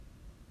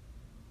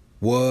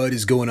What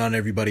is going on,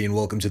 everybody, and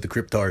welcome to the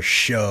Cryptar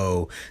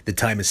Show. The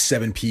time is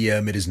 7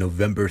 p.m. It is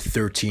November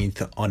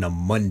 13th on a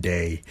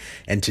Monday,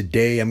 and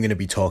today I'm going to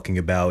be talking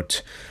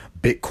about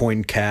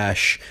Bitcoin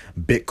Cash,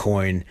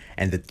 Bitcoin,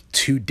 and the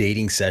two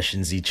dating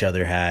sessions each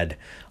other had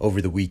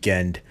over the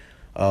weekend,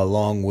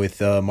 along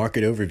with a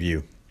market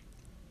overview.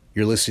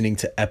 You're listening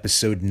to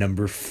episode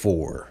number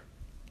 4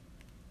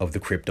 of the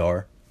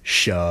Cryptar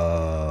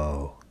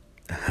Show.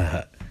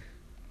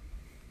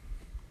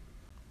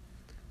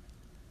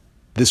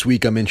 This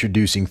week, I'm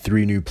introducing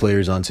 3 new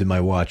players onto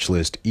my watch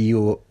list: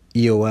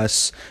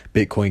 EOS,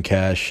 Bitcoin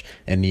Cash,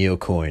 and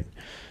Neocoin.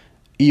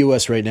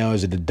 EOS right now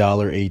is at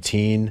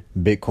 $1.18.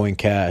 Bitcoin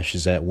Cash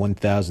is at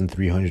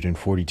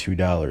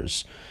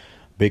 $1,342.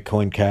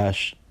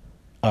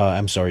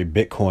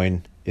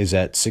 Bitcoin is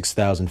at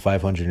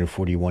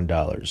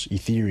 $6,541.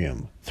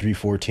 Ethereum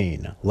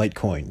 $314.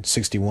 Litecoin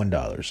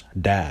 $61.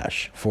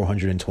 Dash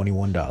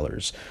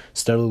 $421.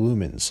 Stellar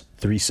Lumens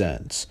 3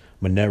 cents.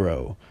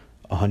 Monero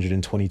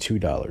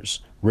 $122,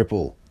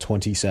 Ripple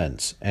 20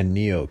 cents, and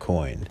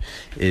Neocoin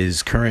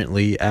is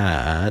currently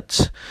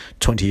at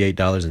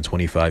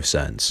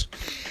 $28.25.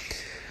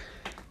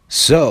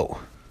 So,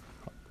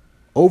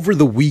 over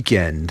the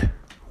weekend,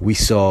 we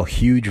saw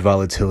huge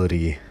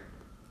volatility,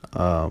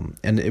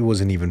 and it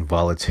wasn't even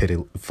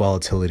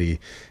volatility.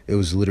 It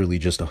was literally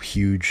just a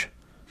huge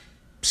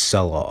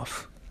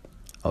sell-off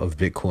of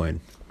Bitcoin.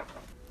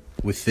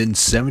 Within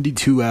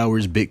 72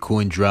 hours,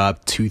 Bitcoin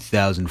dropped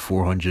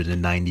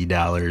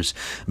 $2,490.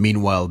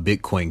 Meanwhile,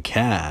 Bitcoin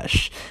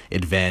Cash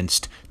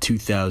advanced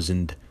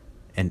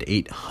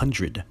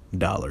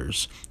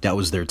 $2,800. That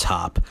was their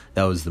top.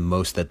 That was the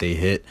most that they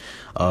hit.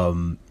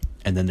 And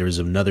then there was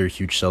another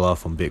huge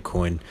sell-off on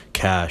Bitcoin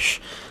Cash.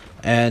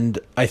 And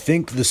I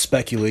think the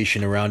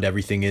speculation around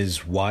everything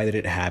is, why did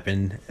it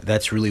happen?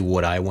 That's really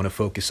what I want to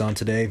focus on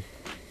today.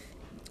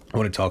 I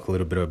want to talk a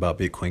little bit about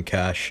Bitcoin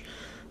Cash.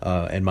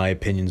 And my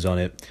opinions on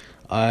it.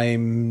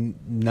 I'm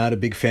not a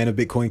big fan of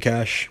Bitcoin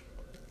Cash.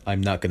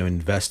 I'm not going to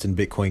invest in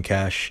Bitcoin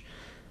Cash.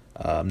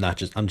 I'm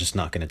just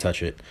not going to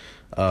touch it.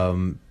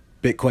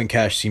 Bitcoin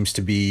Cash seems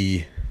to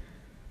be,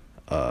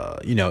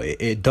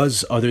 it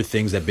does other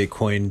things that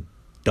Bitcoin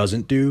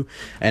doesn't do,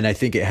 and I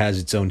think it has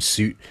its own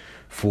suit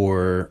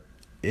for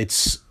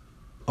its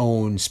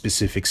own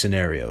specific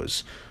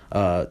scenarios.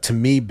 To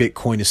me,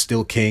 Bitcoin is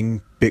still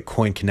king.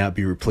 Bitcoin cannot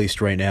be replaced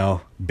right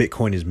now.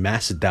 Bitcoin is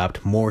mass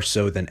adopt more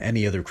so than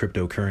any other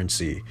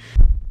cryptocurrency.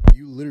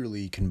 You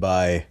literally can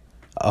buy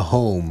a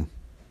home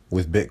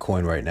with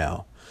Bitcoin right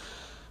now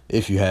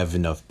if you have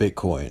enough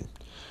Bitcoin.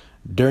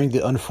 During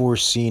the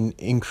unforeseen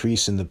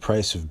increase in the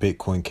price of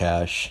Bitcoin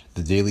Cash,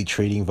 the daily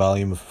trading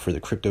volume for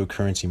the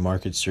cryptocurrency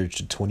market surged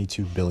to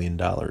 $22 billion,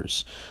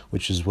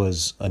 which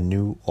was a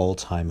new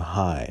all-time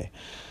high.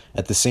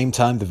 At the same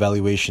time, the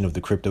valuation of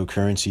the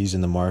cryptocurrencies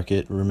in the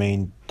market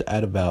remained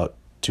at about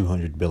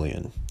 $200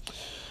 billion.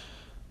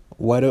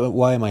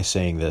 Why am I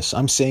saying this?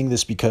 I'm saying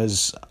this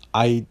because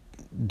I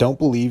don't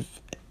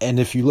believe, and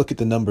if you look at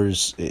the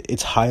numbers,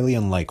 it's highly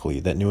unlikely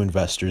that new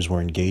investors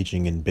were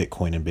engaging in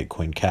Bitcoin and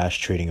Bitcoin Cash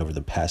trading over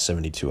the past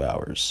 72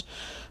 hours.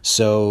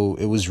 So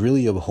it was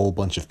really a whole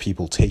bunch of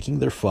people taking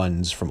their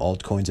funds from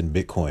altcoins and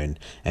Bitcoin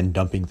and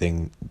dumping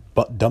them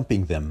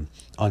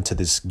onto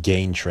this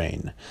gain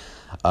train.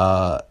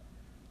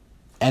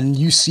 And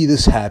you see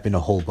this happen a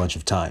whole bunch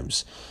of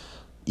times.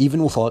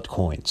 Even with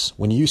altcoins,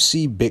 when you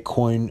see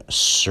Bitcoin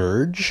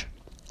surge,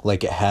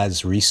 like it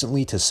has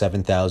recently to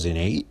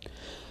 7,008,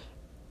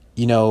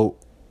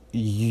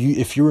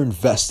 if you're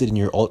invested in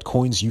your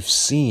altcoins, you've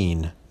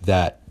seen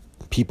that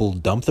people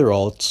dump their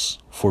alts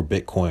for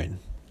Bitcoin.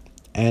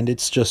 And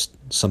it's just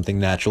something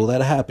natural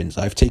that happens.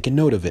 I've taken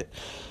note of it.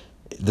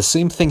 The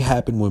same thing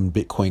happened when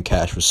Bitcoin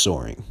Cash was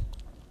soaring.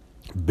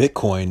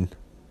 Bitcoin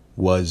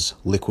was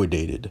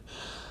liquidated.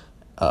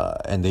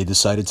 And they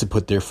decided to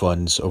put their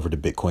funds over to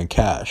Bitcoin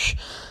Cash.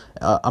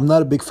 I'm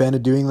not a big fan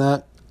of doing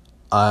that.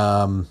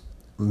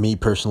 Me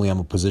personally, I'm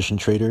a position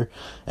trader,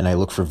 and I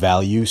look for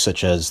value,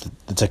 such as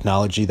the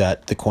technology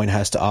that the coin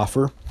has to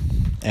offer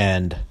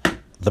and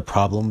the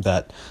problem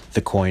that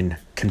the coin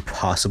can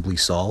possibly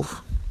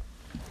solve.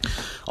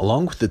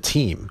 Along with the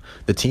team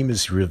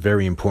is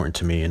very important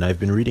to me, and I've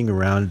been reading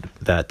around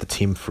that the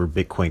team for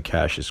Bitcoin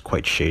Cash is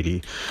quite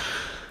shady.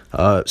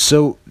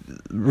 So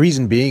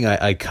reason being,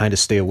 I kind of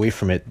stay away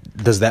from it.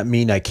 Does that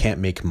mean I can't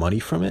make money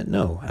from it?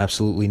 No,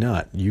 absolutely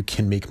not. You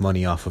can make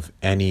money off of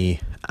any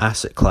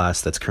asset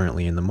class that's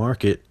currently in the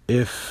market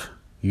if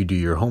you do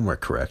your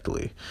homework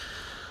correctly.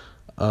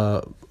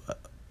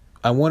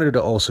 I wanted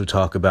to also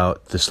talk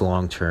about this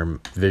long-term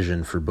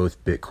vision for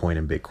both Bitcoin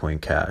and Bitcoin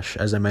Cash.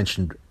 As I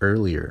mentioned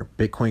earlier,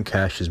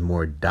 Bitcoin is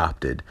more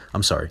adopted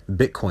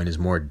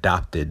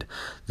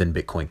than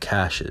Bitcoin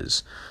Cash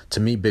is. To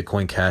me,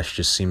 Bitcoin Cash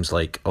just seems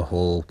like a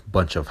whole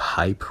bunch of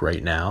hype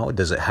right now.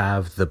 Does it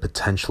have the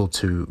potential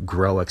to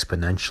grow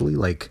exponentially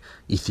like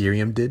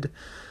Ethereum did?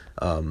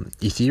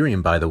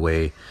 Ethereum, by the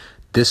way,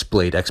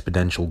 displayed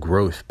exponential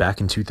growth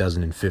back in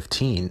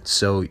 2015.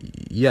 So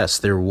yes,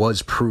 there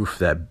was proof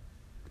that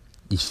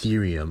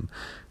Ethereum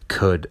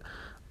could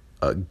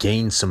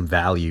gain some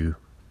value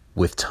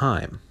with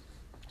time.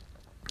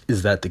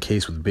 Is that the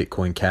case with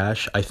Bitcoin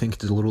Cash? I think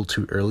it's a little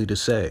too early to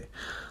say.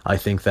 I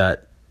think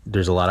that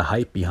there's a lot of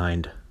hype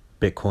behind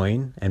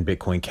Bitcoin and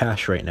Bitcoin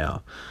Cash right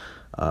now.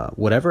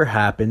 Whatever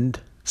happened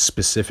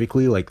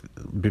specifically, like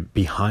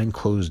behind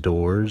closed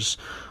doors,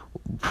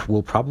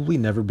 will probably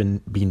never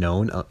be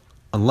known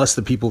unless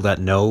the people that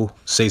know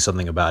say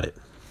something about it.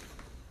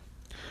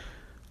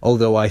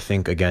 Although I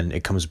think, again,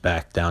 it comes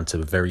back down to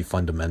a very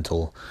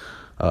fundamental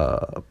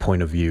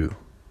point of view.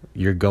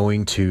 You're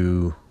going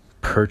to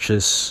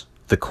purchase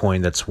the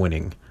coin that's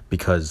winning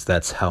because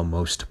that's how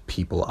most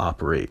people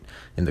operate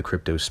in the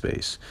crypto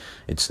space.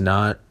 It's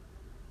not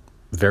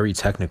very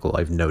technical,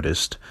 I've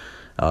noticed,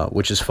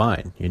 which is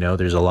fine.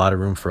 There's a lot of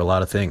room for a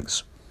lot of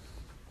things.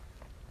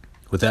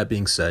 With that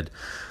being said,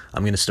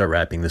 I'm going to start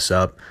wrapping this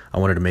up. I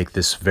wanted to make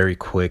this very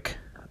quick.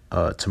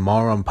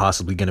 Tomorrow I'm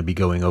possibly going to be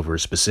going over a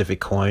specific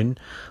coin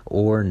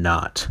or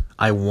not.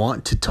 I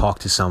want to talk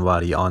to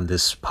somebody on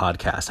this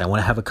podcast. I want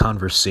to have a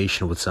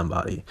conversation with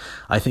somebody.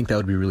 I think that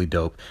would be really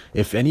dope.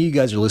 If any of you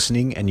guys are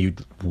listening and you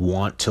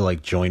want to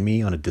join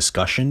me on a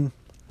discussion,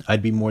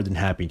 I'd be more than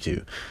happy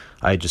to.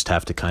 I just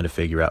have to kind of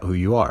figure out who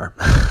you are.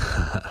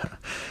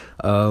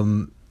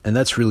 And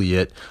that's really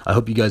it. I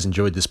hope you guys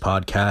enjoyed this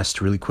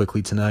podcast really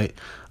quickly tonight.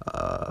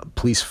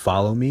 Please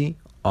follow me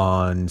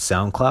on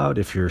SoundCloud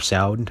if you're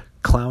sound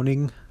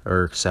clowning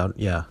or sound.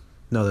 Yeah,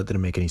 no, that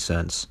didn't make any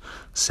sense.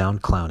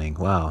 Sound clowning.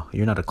 Wow,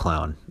 you're not a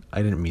clown.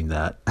 I didn't mean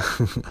that.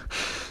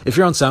 If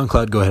you're on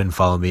SoundCloud, go ahead and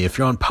follow me. If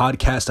you're on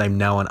podcast, I'm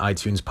now on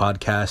iTunes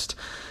Podcast,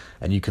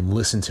 and you can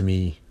listen to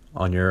me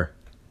on your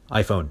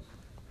iPhone,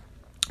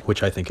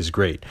 which I think is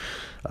great.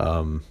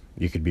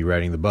 You could be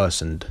riding the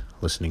bus and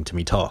listening to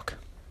me talk.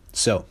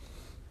 So,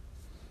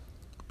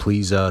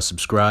 please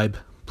subscribe.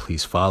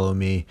 Please follow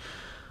me.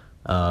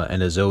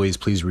 And as always,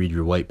 please read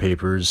your white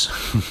papers.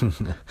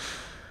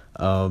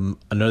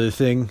 Another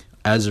thing,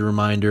 as a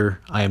reminder,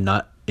 I am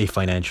not a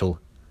financial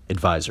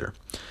advisor.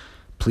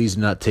 Please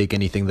do not take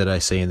anything that I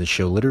say in the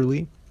show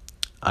literally.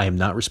 I am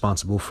not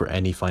responsible for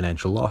any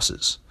financial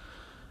losses.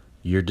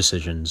 Your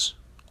decisions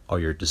are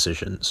your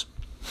decisions.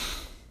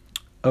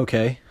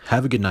 Okay,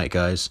 have a good night,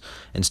 guys,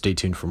 and stay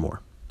tuned for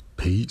more.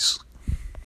 Peace.